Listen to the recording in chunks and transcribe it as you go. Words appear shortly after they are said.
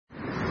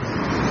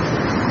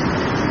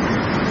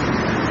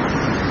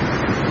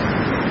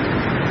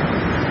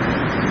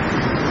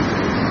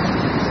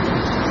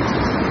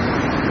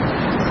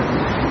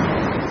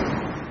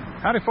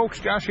Howdy folks,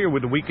 Josh here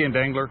with the Weekend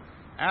Angler.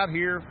 Out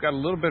here, got a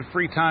little bit of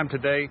free time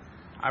today.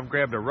 I've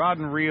grabbed a rod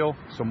and reel,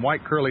 some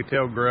white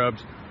curly-tailed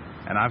grubs,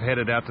 and I've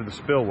headed out to the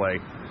Spillway.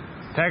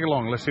 Tag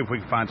along, let's see if we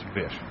can find some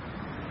fish.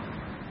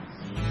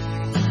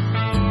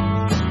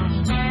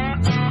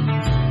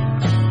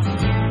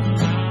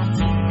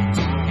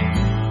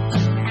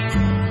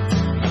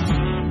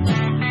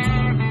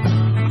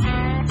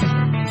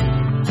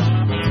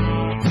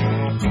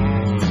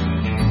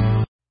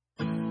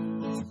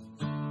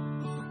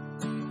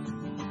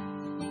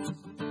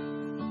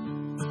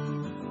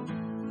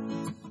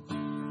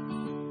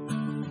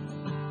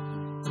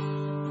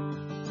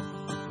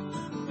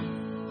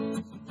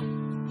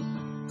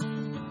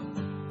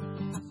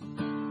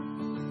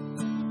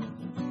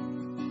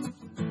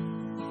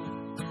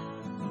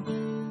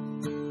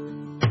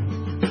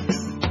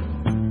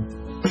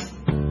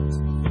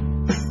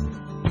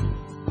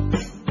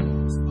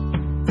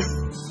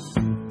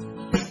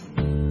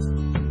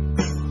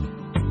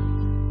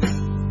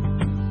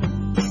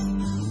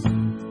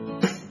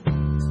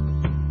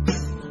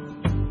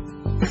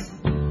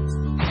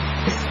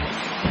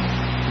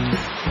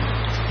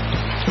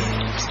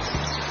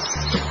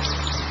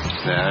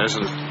 Yeah, there's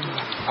some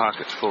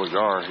pockets full of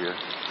gar here.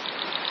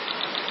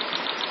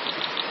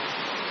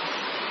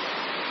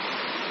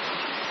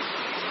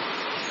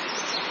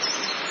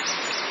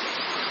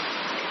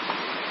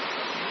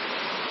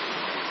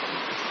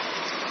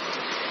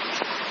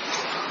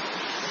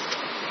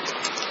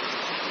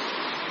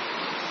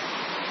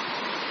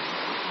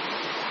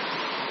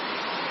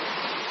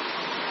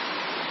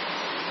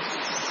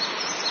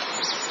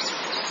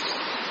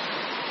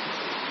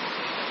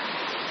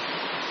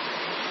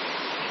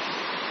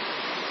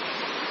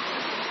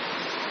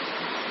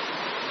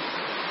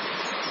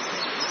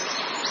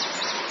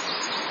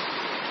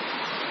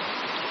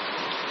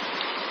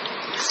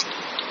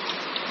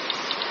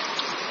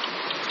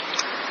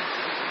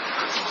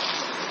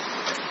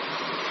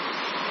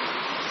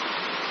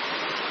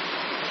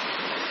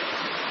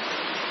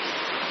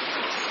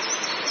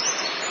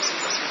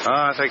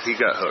 I think he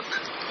got hooked.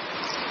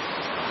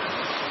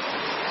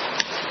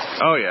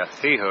 Oh yeah,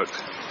 he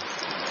hooked.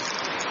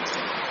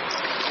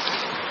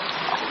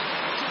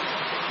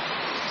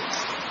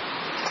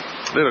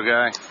 Little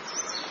guy.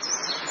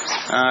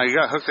 You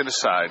got hooked to the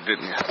side,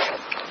 didn't you?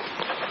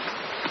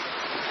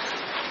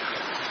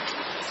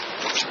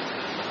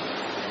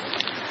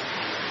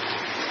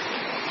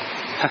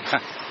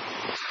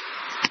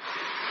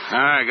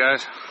 Alright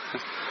guys,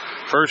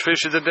 first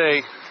fish of the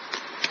day.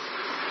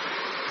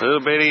 Little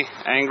bitty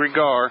angry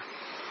gar.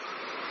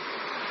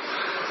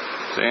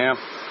 Sam.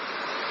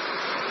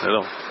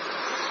 Little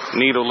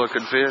needle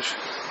looking fish.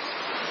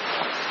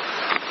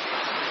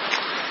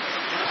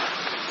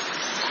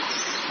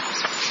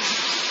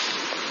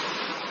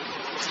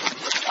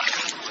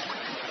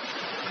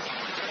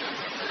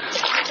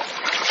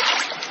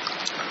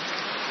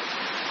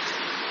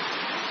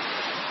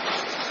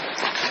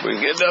 We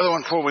can get another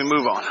one before we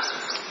move on.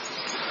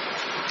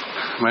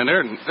 Man,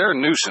 they're a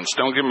nuisance,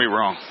 don't get me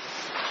wrong.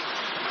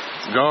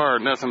 Gar are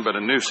nothing but a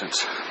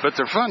nuisance, but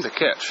they're fun to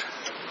catch.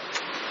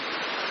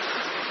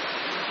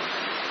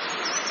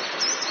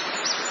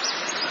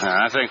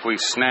 I think we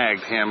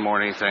snagged him more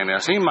than anything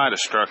else. He might have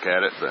struck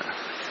at it, but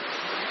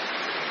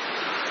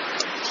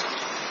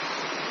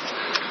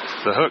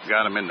the hook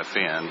got him in the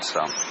fin,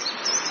 so.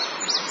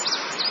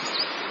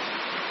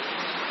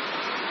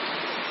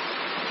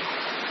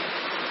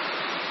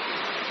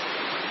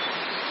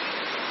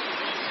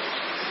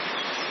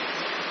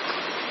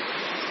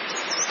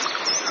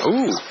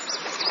 Ooh.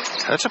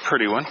 That's a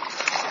pretty one.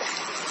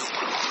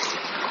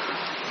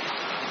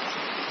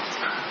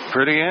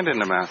 Pretty end in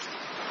the mouth.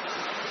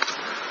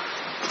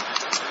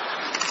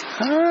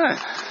 Alright.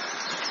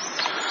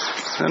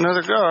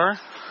 Another gar.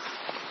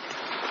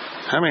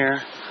 Come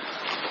here.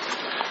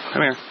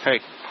 Come here. Hey.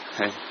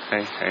 Hey,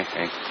 hey, hey,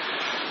 hey.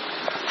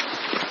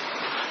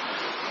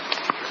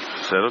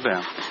 Settle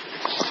down.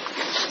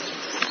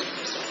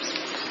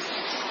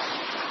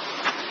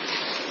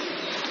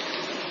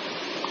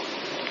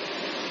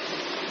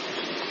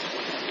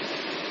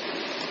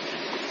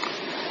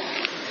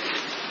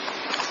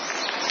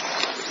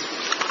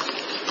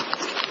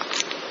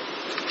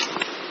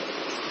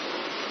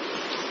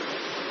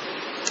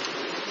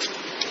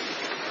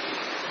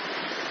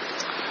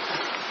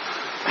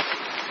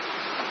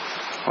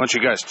 I want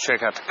you guys to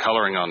check out the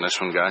coloring on this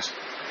one, guys.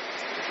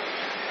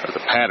 Or the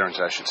patterns,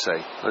 I should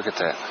say. Look at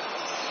that.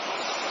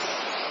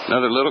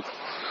 Another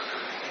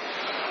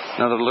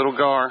little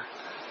gar.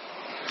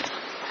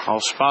 All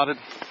spotted.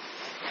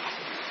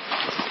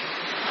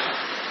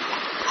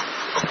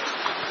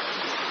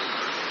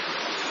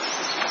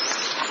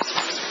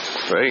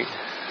 Great.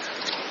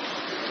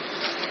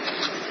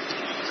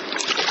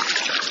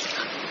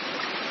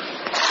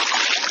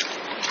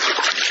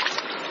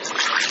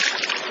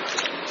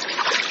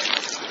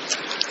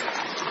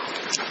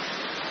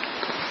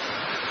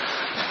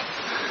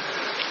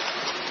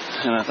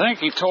 And I think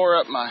he tore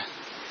up my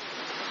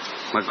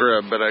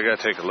grub, but I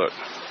gotta take a look.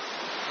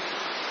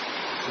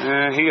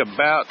 He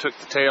about took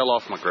the tail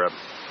off my grub.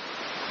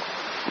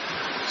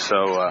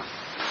 So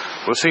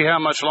we'll see how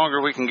much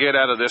longer we can get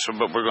out of this one,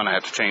 but we're going to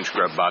have to change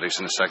grub bodies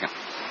in a second.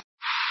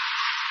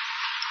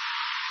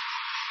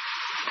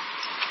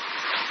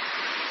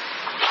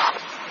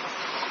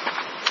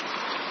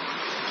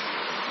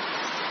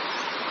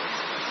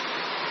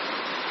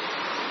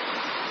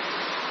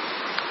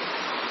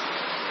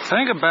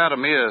 Thing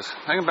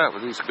about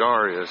with these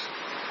gar is,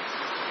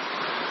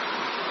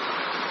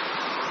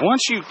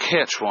 once you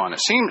catch one, it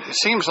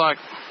seems like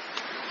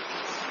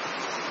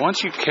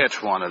once you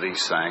catch one of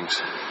these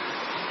things,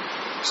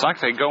 it's like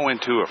they go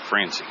into a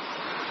frenzy.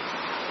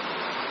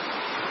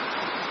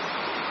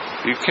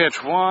 You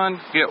catch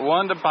one, get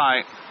one to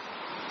bite,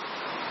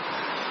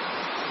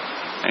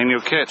 and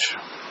you'll catch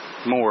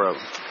more of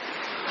them.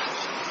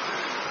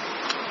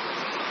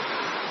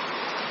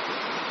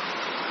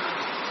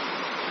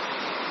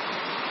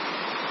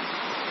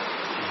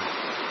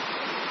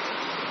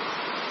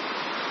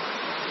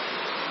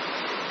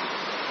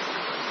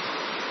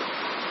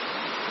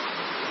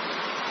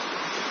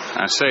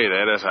 I say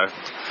that as I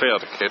fail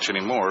to catch any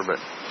more, but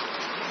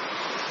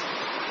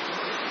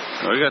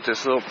we got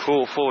this little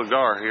pool full of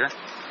gar here.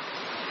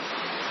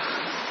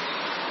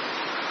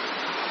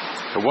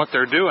 So what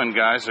they're doing,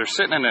 guys, they're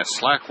sitting in that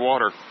slack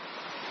water,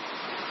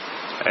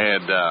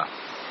 and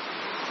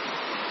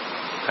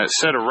that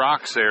set of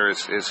rocks there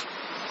is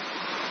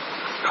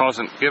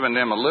giving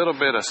them a little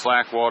bit of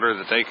slack water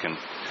that they can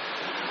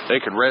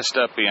rest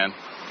up in,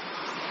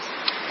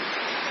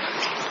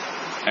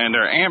 and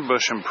they're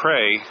ambushing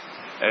prey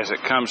as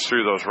it comes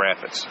through those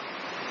rapids.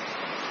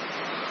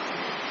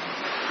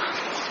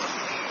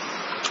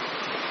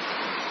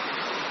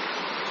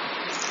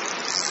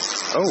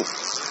 Oh,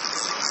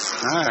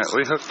 all right,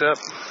 we hooked up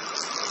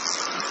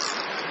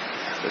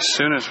as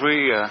soon as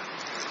we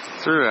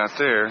threw out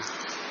there.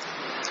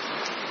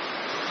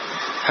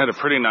 Had a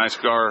pretty nice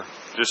gar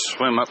just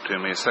swim up to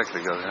me a second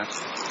ago.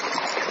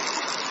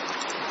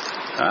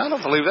 I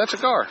don't believe that's a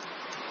gar.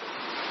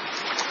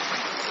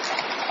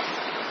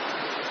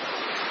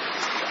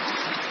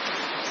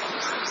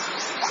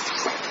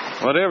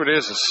 Whatever it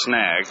is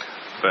snagged,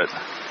 but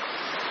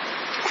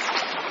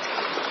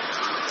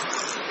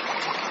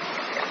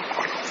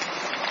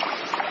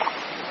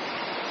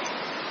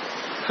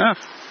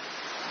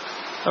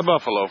a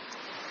buffalo.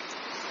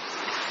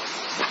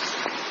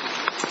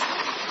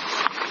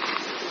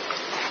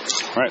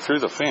 Right through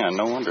the fin.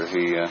 No wonder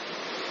he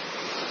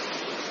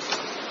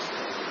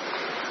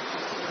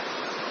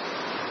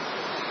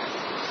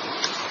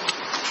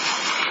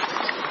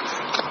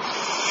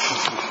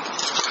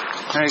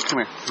Hey, come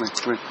here.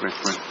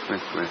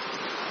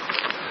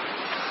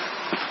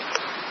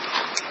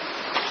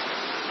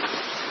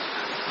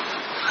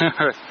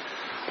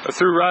 I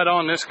threw right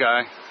on this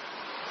guy,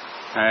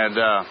 and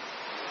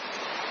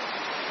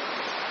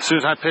as soon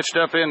as I pitched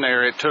up in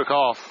there, it took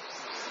off,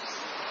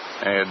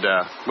 and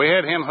we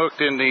had him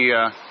hooked in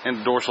the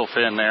dorsal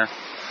fin there.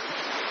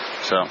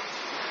 So.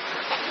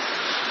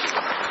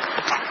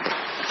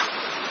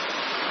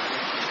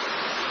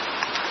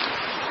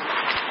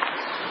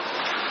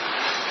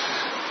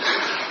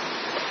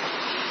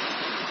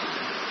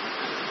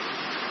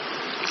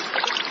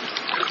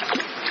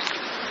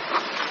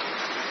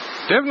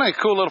 Definitely a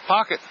cool little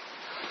pocket,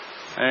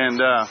 and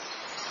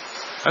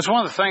that's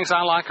one of the things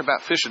I like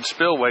about fishing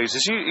spillways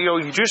is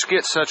you just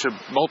get such a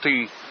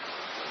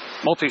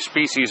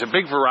multi-species, a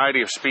big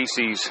variety of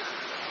species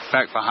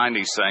back behind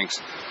these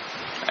things.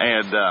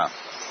 And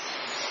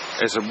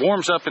as it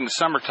warms up in the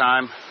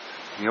summertime,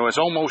 it's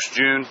almost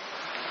June,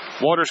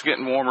 water's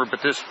getting warmer,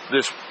 but this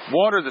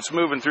water that's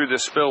moving through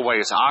this spillway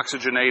is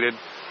oxygenated.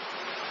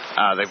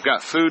 They've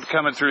got food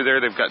coming through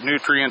there, they've got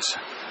nutrients,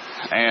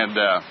 and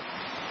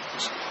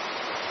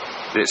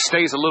it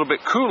stays a little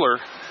bit cooler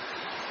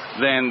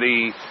than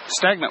the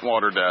stagnant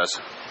water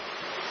does.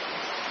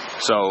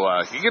 So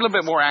you get a little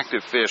bit more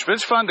active fish, but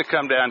it's fun to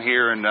come down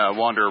here and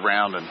wander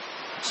around and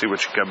see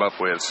what you come up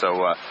with. So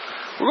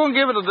we're going to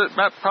give it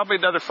about probably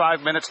another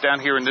 5 minutes down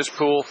here in this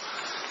pool,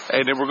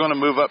 and then we're going to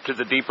move up to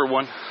the deeper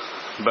one.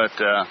 But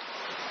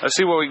let's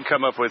see what we can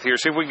come up with here,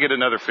 see if we can get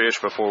another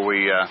fish before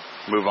we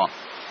move on.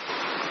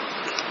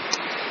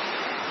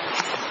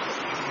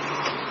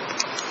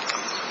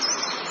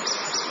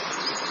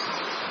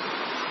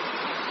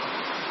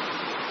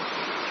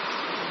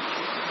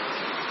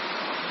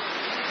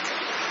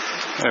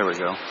 There we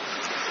go.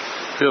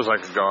 Feels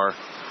like a gar.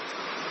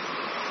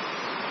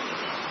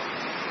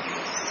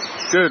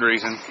 Good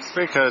reason,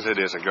 because it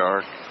is a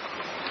gar.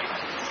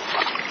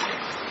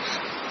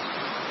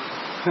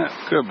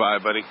 Goodbye,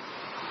 buddy.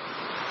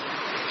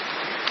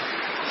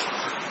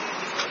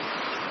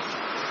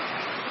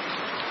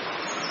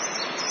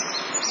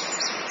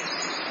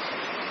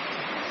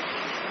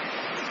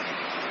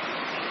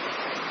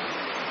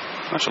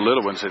 Bunch of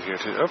little ones in here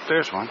too. Oh,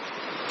 there's one.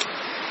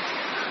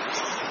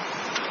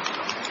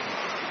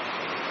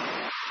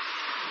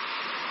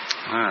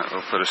 Alright,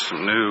 we'll put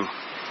some new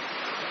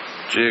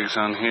jigs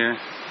on here.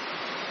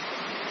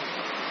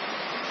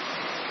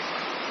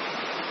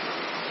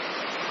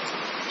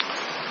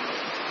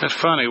 It's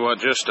funny what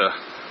just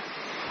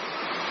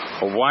a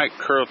A white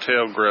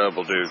curl-tailed grub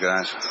will do,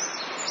 guys.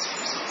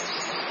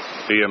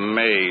 Be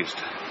amazed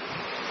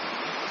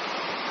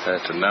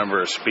at the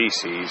number of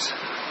species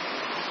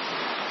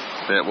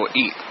that will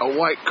eat a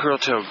white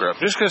curl-tailed grub,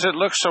 just because it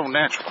looks so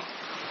natural.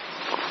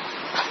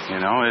 You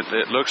know,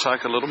 it looks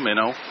like a little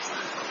minnow,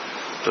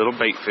 little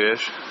bait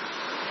fish.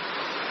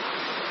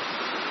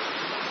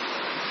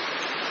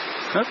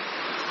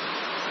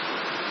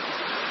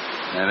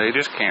 And they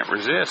just can't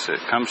resist. It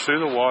comes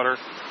through the water.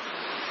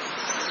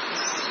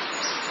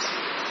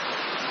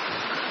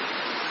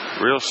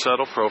 Real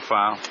subtle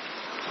profile.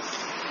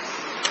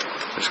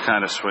 Just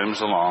kind of swims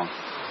along.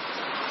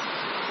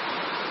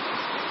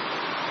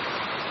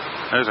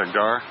 There's a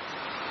gar.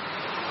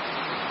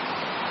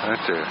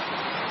 Right there.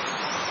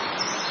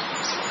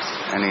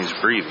 And he's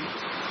breathing.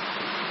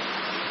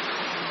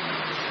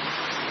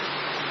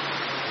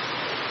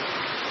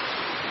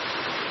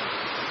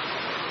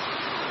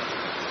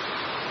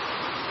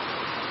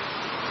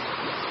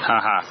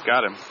 Haha,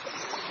 got him.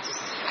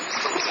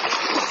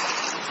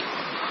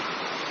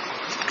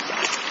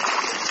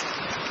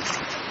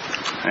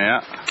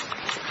 Yeah.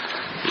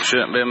 You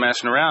shouldn't be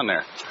messing around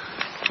there.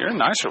 You're a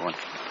nicer one.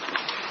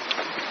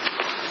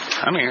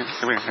 Come here.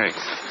 Come here. Hey.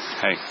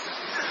 Hey.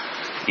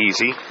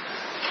 Easy.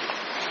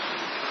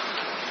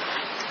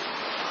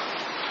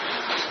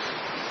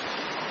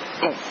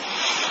 Oh.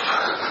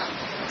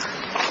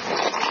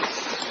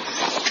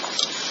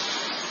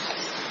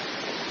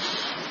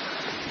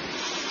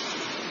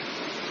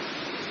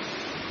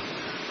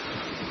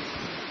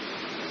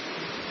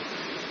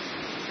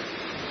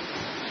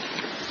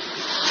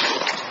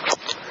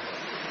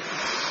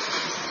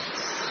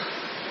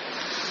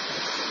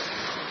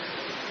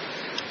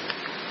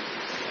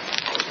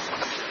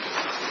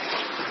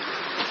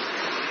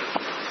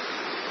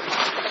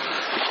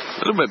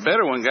 A little bit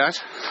better one, guys.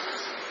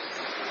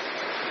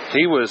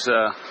 He was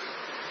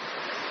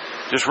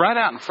just right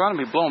out in front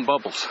of me blowing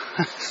bubbles.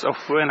 So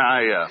when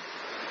I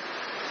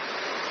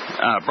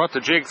brought the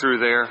jig through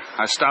there,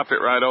 I stopped it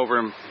right over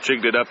him,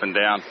 jigged it up and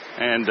down,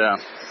 and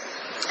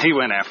he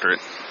went after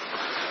it.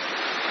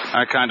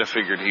 I kind of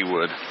figured he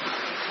would.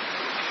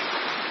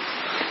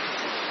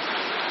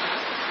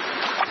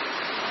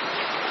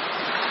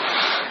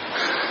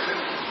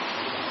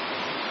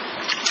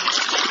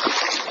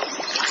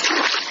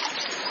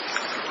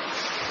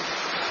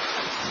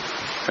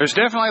 There's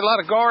definitely a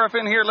lot of gar up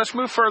in here. Let's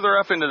move further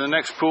up into the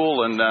next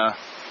pool and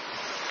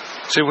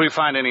see if we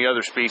find any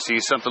other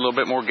species, something a little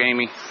bit more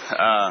gamey.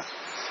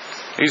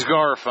 These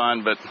gar are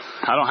fun, but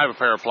I don't have a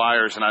pair of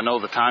pliers, and I know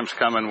the time's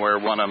coming where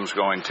one of them's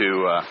going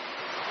to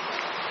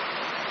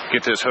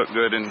get this hook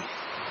good and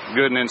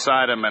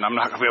inside him, and I'm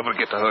not going to be able to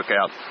get the hook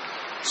out.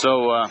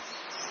 So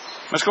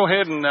let's go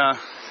ahead and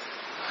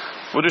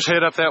we'll just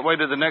head up that way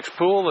to the next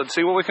pool and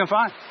see what we can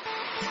find.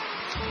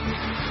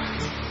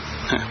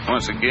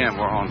 Once again,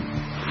 we're on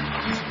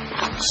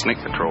snake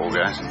patrol,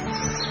 guys.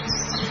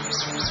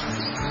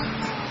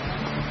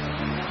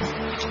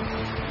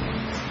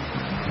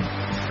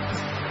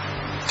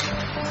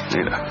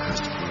 Need a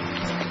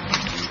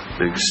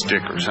big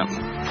stick or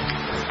something.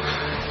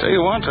 Tell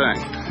you one thing.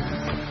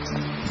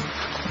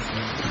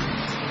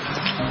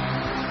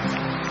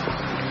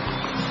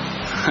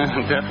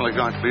 I'm definitely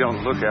going to be on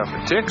the lookout for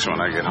ticks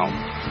when I get home.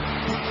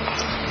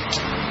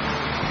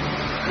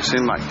 It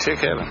seems like tick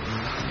heaven.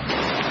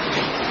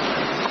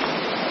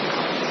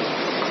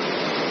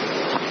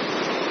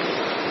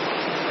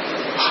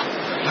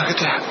 Look at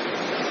that.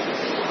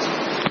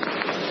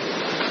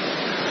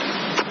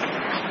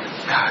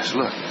 Guys,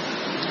 look.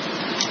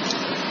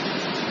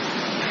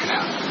 Check it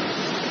out.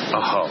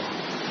 Oh,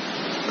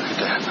 look at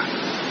that.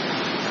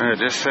 I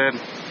just said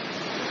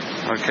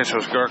I'm going to catch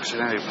those garks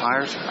with any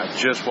pliers. I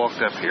just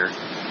walked up here.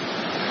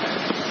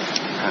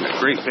 And a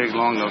great big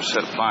long nose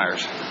set of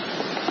pliers.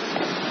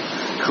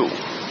 Cool.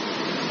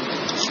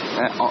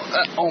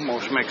 That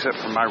almost makes up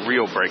for my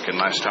reel breaking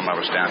last time I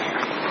was down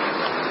here.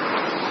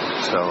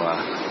 So,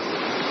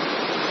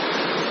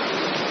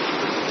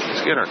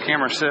 let's get our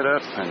camera set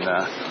up and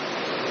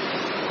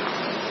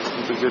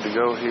we'll be good to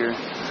go here.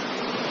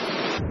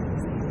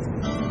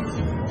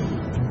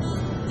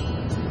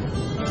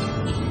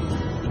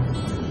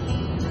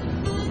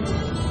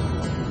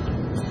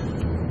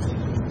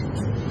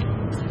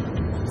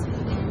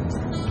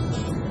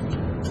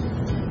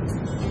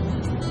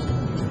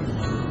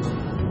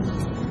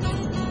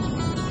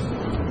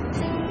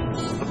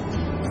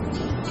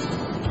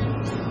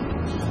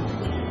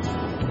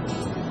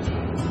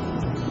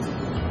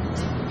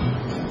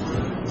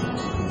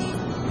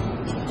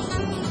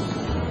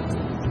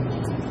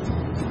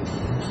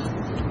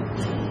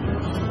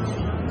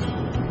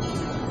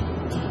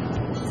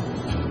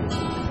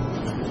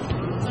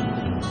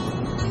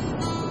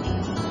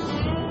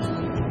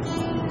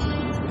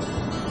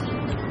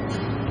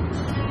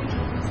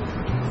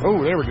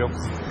 Oh, there we go.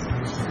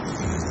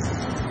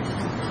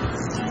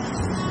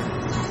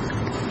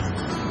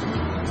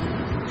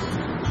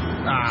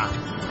 Ah.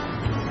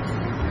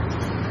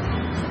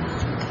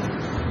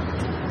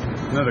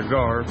 Another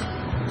gar.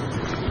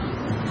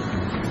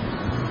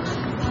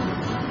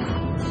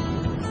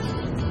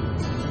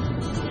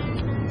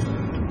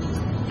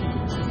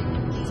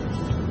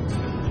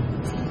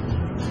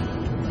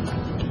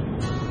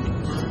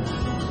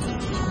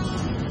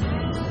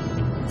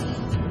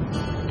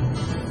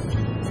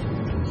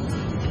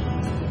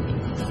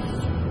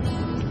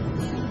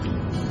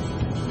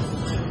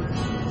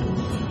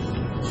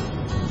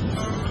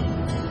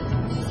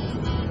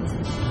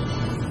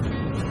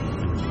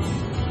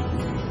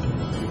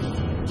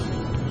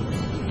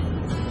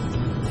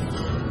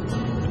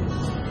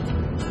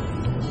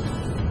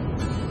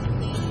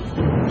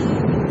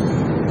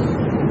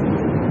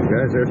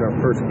 guys, there's our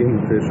first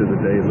kingfish of the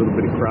day, a little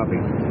bitty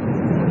crappie.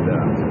 And,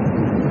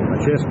 my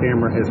chest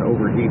camera has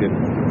overheated,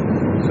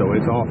 so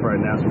it's off right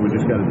now, so we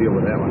just got to deal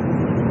with that one.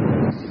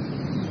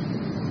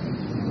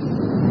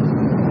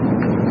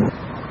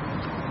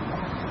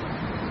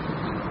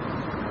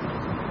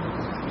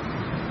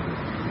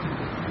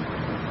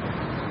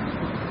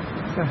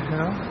 What the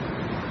hell?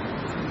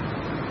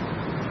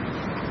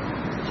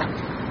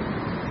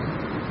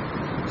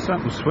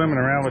 Something swimming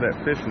around with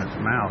that fish in its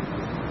mouth.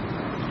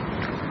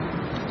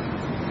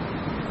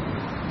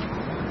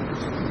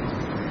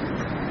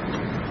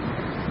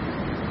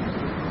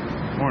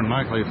 More than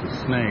likely it's a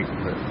snake,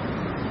 but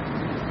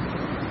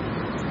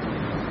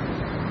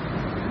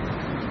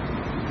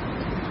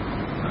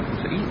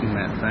something's eating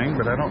that thing,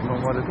 but I don't know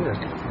what it is.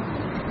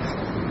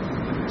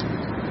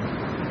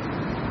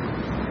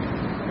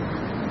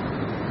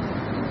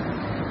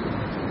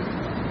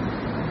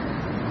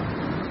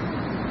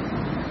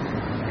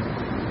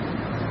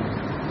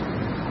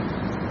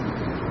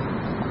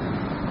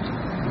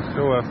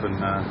 Go up and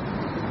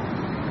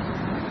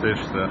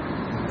fish the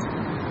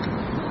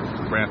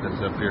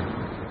rapids up here.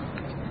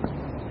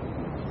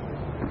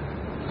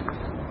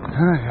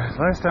 Alright guys,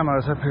 last time I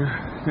was up here,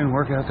 it didn't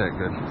work out that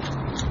good.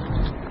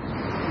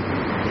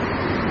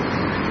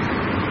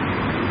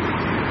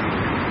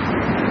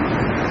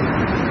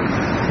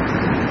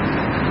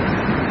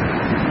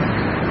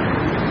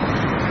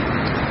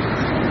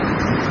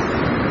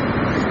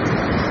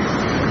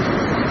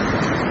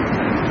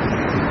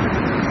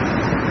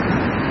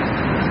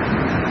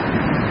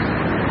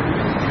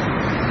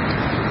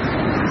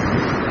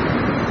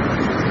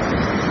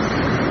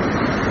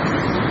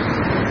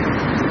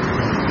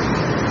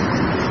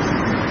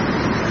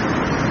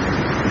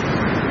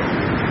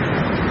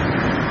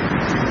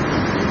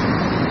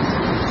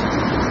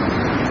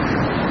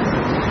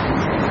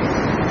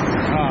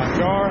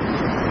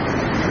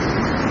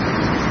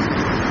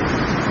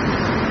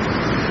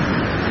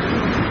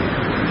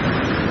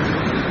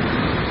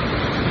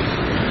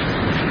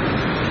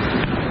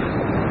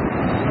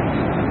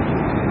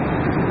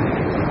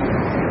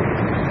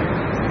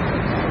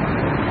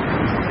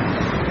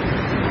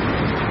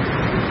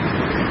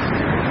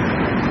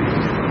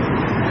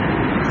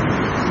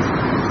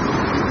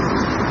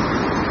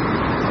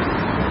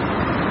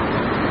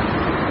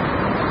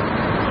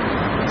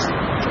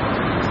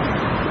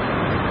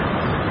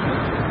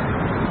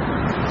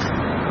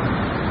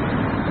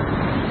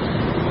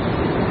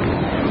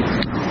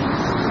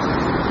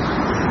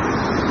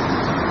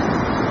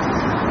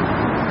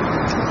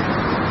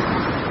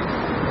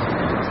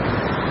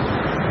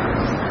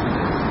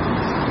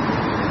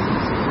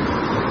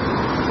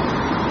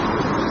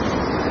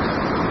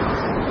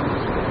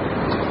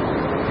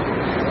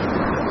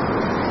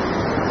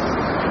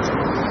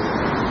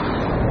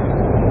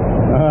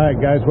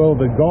 Guys, well,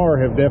 the gar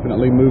have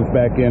definitely moved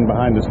back in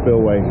behind the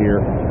spillway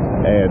here,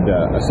 and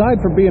aside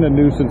from being a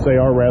nuisance, they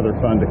are rather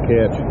fun to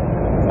catch.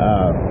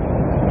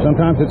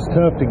 Sometimes it's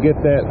tough to get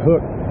that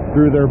hook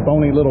through their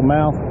bony little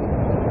mouth,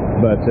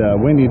 but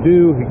when you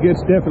do, it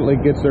definitely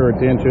gets their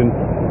attention.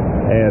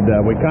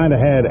 And we kind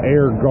of had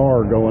air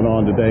gar going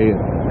on today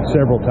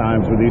several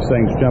times with these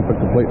things jumping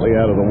completely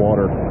out of the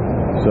water.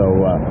 So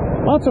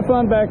lots of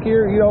fun back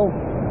here. You know,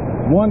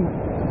 one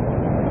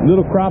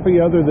little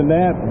crappie, other than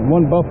that,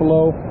 one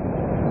buffalo,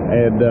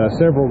 and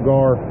several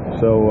gar.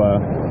 So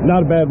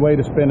not a bad way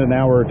to spend an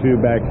hour or two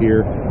back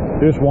here,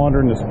 just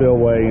wandering the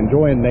spillway,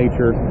 enjoying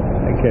nature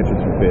and catching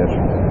some fish.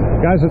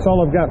 Guys, that's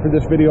all I've got for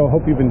this video. I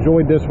hope you've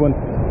enjoyed this one.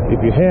 If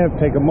you have,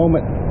 take a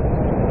moment,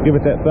 give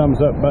it that thumbs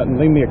up button,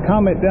 leave me a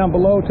comment down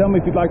below, tell me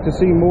if you'd like to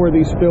see more of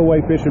these spillway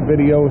fishing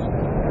videos.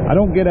 I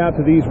don't get out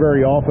to these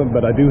very often,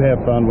 but I do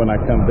have fun when I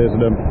come visit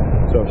them.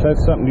 So if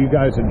that's something you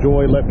guys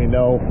enjoy, let me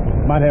know.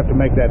 Might have to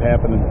make that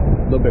happen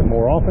a little bit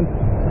more often.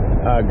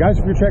 Guys,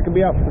 if you're checking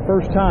me out for the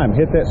first time,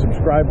 hit that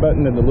subscribe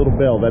button and the little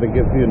bell. That'll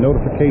give you a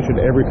notification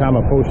every time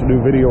I post a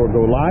new video or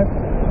go live.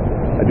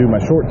 I do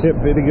my short tip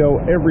video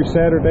every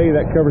Saturday.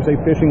 That covers a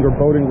fishing or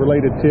boating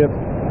related tip.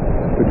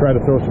 We try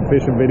to throw some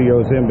fishing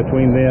videos in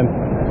between then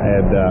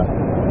and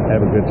have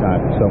a good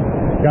time. So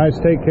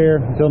guys, take care.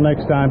 Until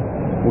next time,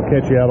 we'll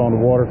catch you out on the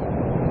water.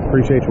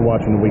 Appreciate you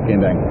watching the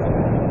Weekend Angler.